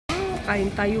Kain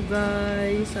tayo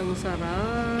guys. Ang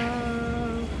sarap.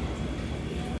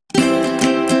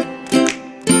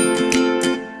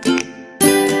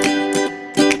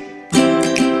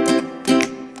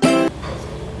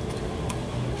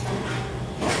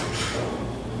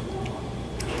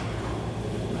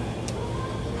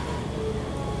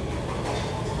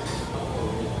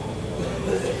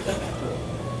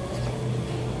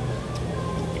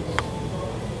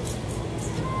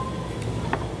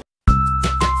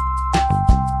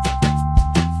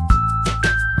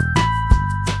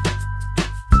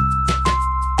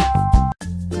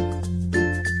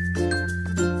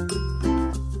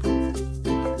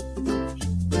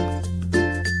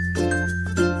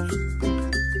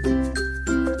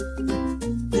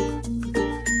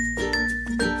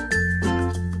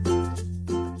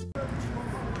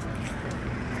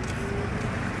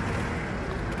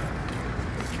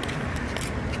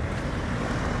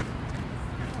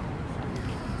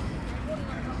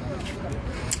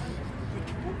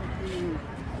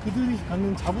 그들이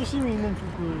갖는 자부심이 있는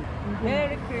그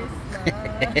메리 크리스마스.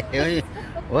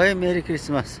 왜 메리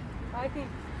크리스마스? 아니,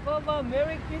 봐봐,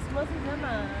 메리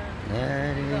크리스마스잖아.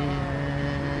 메리.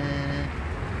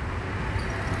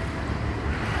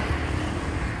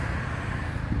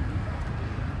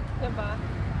 Diba?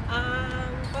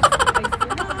 Ang Pasko ay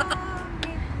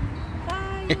sumamit,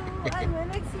 tayo ay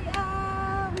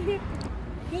managsiamit.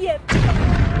 Yep!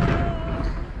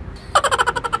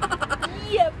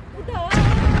 Yep!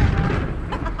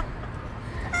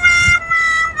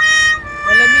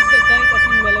 Malamig na guys, kasi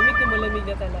malamig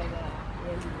na talaga.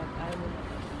 Yan, mag-ano na.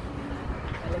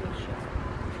 Malamig siya.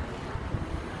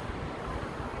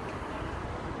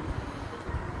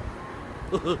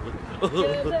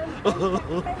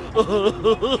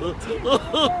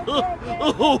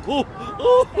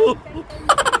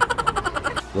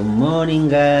 Good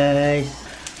morning guys.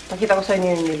 Pakita ko sa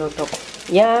inyo yung niluto ko.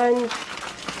 Yan.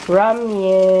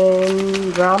 Ramyun.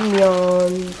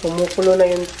 Kumukulo na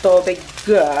yung tubig.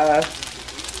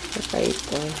 Saka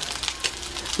ito.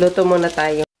 Luto muna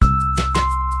tayo.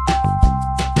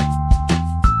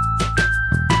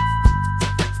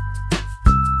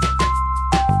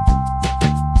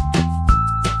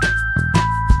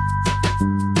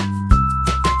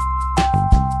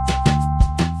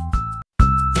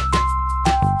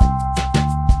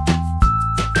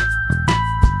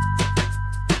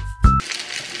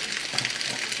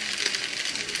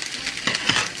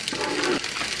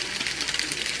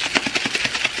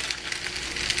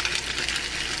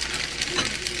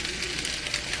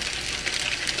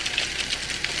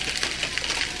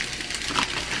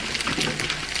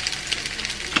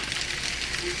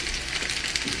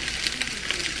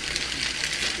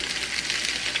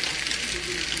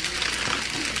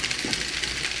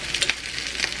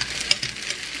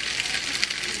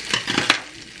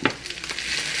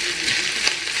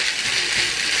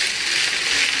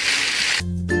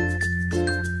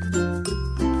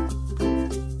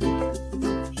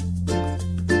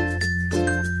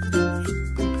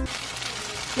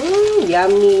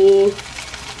 Yummy!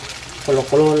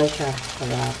 Kulo-kulo na siya.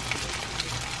 Sarap.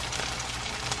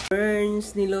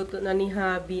 Burns, niluto na ni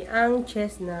Habi ang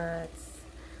chestnuts.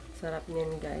 Sarap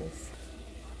niyan, guys.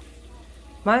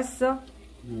 Maso?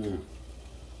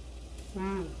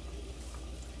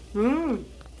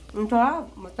 Ang sarap.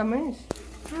 Matamis.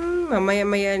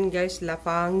 Mamaya-mayan, guys.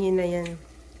 Lapangin na yan.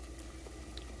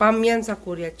 Pam yan sa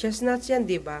Korea. Chestnuts yan,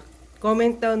 diba?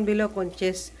 Comment down below kung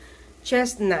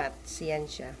chestnuts.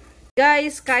 Yan siya.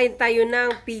 Guys, kain tayo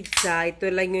ng pizza.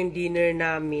 Ito lang yung dinner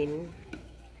namin.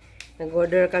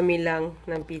 Nag-order kami lang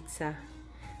ng pizza.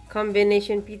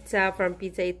 Combination pizza from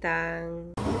Pizza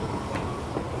Itang.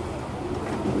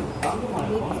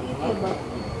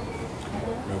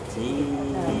 Let's eat.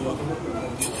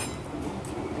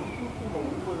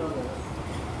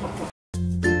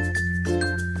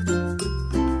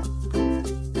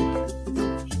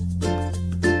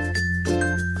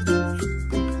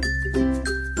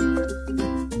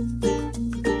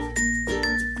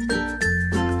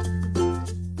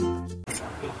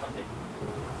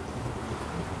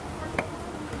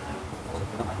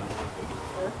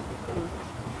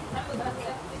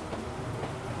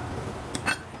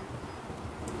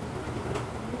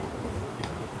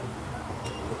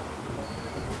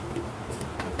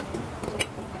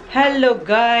 Hello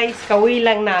guys! Kawi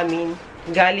lang namin.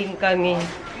 Galing kami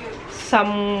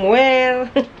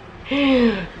somewhere.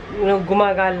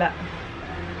 Gumagala.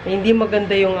 Hindi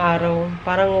maganda yung araw.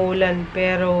 Parang ulan.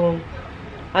 Pero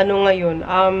ano ngayon?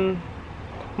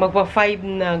 Magpa 5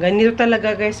 na. Ganito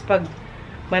talaga guys pag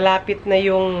malapit na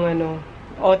yung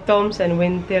autumns and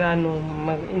winter.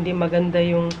 Hindi maganda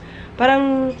yung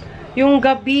parang Yung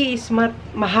gabi is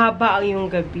mahaba ang yung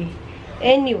gabi.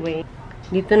 Anyway,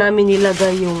 dito namin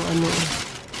nilagay yung ano,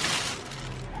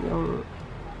 yung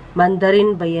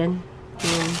mandarin ba yan?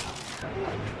 Yung,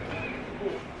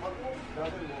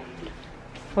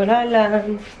 wala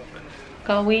lang.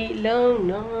 Kawi lang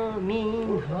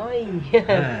namin. Hi.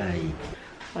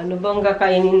 Ano bang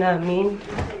kakainin namin?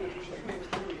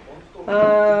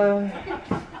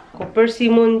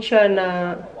 Persimmon siya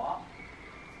na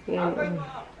yun,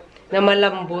 na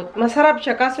malambot. Masarap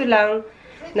siya kaso lang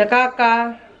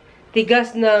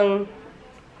nakakatigas ng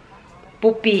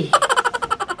pupi.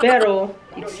 Pero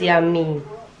it's yummy.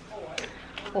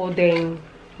 O deng,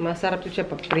 masarap siya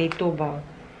pag prito ba.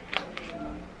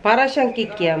 Para siyang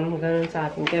kikiam, ganun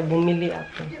sa akin. Kaya bumili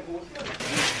ako.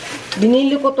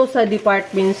 Binili ko to sa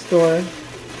department store.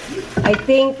 I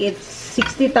think it's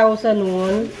 60,000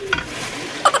 won.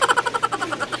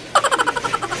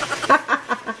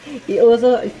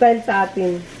 Iuso style sa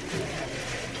atin.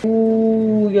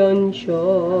 Ooh, yan siya.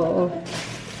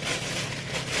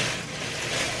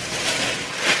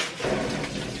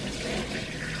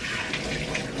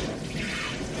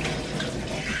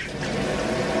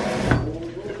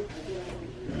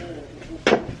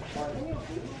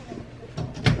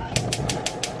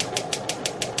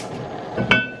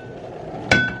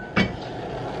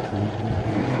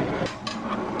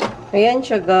 Ayan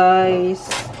siya, guys.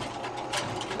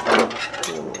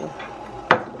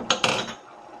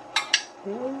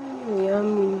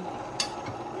 Yummy.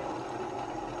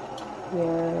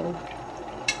 Ayan.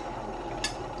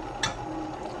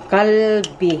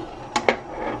 Kalbi.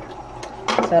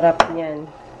 Sarap niyan.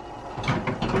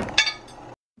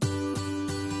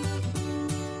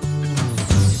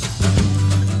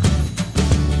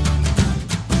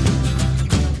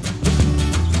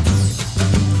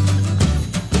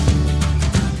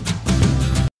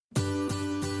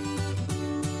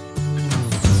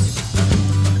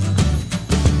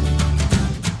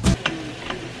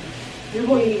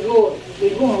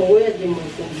 이거 먹어야지 뭐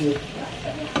고기.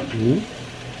 응?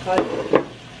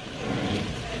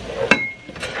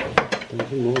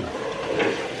 당신 먹어.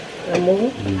 안 먹어?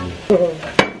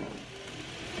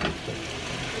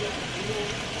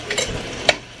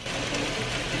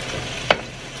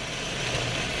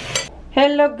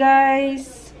 Hello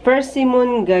guys,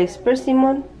 Persimmon guys,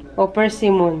 Persimmon o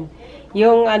Persimmon.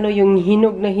 Yung ano, yung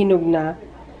hinog na.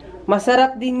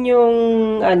 Masarap din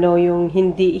yung ano, yung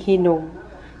hindi hinog.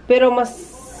 Pero mas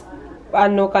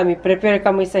ano kami, prepare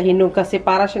kami sa hinog kasi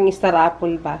para siyang star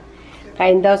apple ba.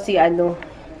 Kain daw si ano,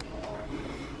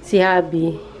 si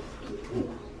Habi.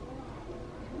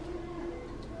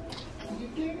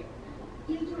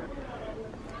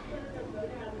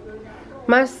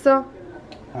 맛있어?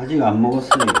 아직 안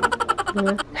먹었어요.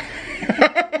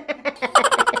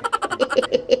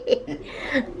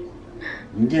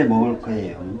 이제 먹을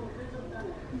거예요.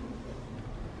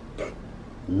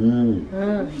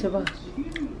 줘봐.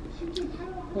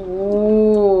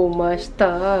 오,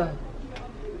 맛있다.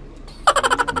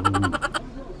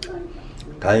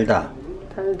 달다.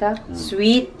 달다?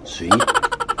 Sweet? Sweet.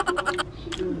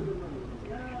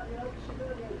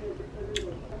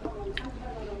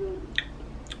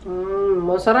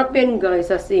 Masarap yan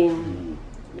guys, as in.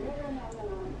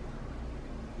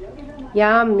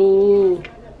 Yummy.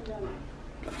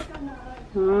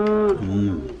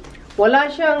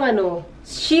 Wala siyang ano,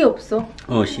 씨 없어?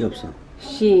 씨 없어.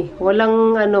 씨.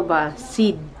 walang ano ba,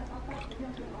 seed.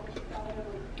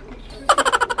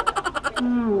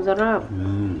 Masarap.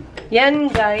 Yan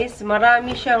guys,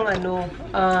 marami siyang ano,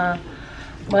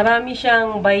 marami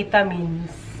siyang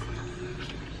vitamins.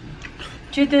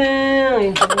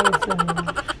 Chudeng!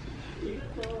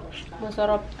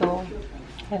 Masarap to.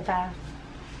 Ito.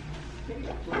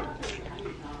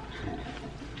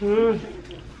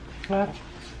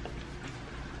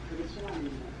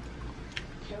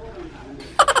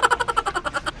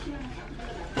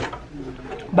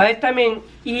 Vitamin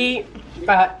E,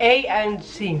 A and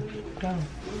C.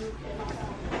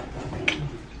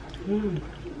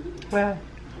 Well.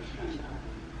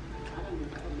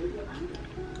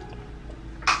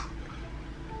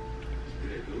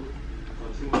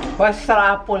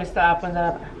 Star apple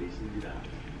sarap.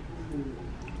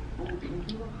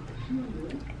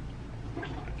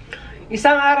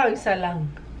 Isang araw, isa lang.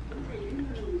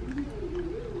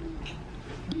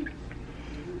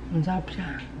 Ang sarap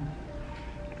siya.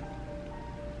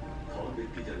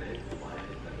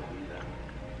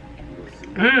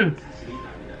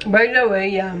 By the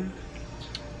way,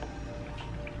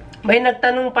 may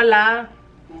nagtanong pala,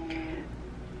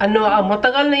 ano,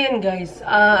 matagal na yan guys.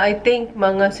 I think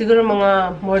siguro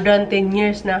mga more than 10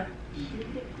 years na.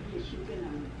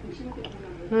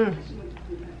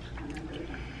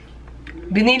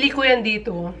 Binili ko yan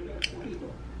dito.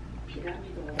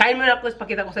 Kain mo na ako,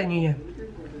 pakita ko sa inyo yan.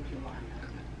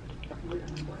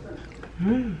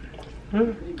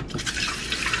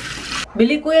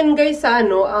 Bili ko yan guys sa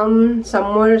ano,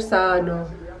 somewhere sa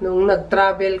ano, nung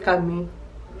nag-travel kami.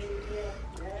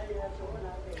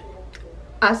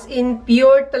 As in,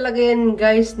 pure talaga yan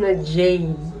guys na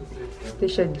jade. Ito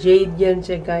siya, jade yan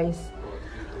siya guys.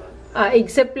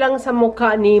 Except lang sa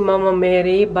mukha ni Mama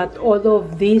Mary, but all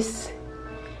of this,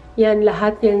 yan,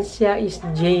 lahat yan siya is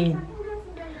jade.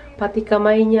 Pati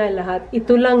kamay niya, lahat.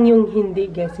 Ito lang yung hindi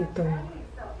guys, ito.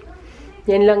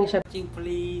 Yan lang siya.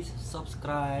 Please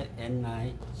subscribe and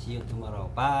see you tomorrow.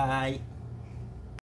 Bye!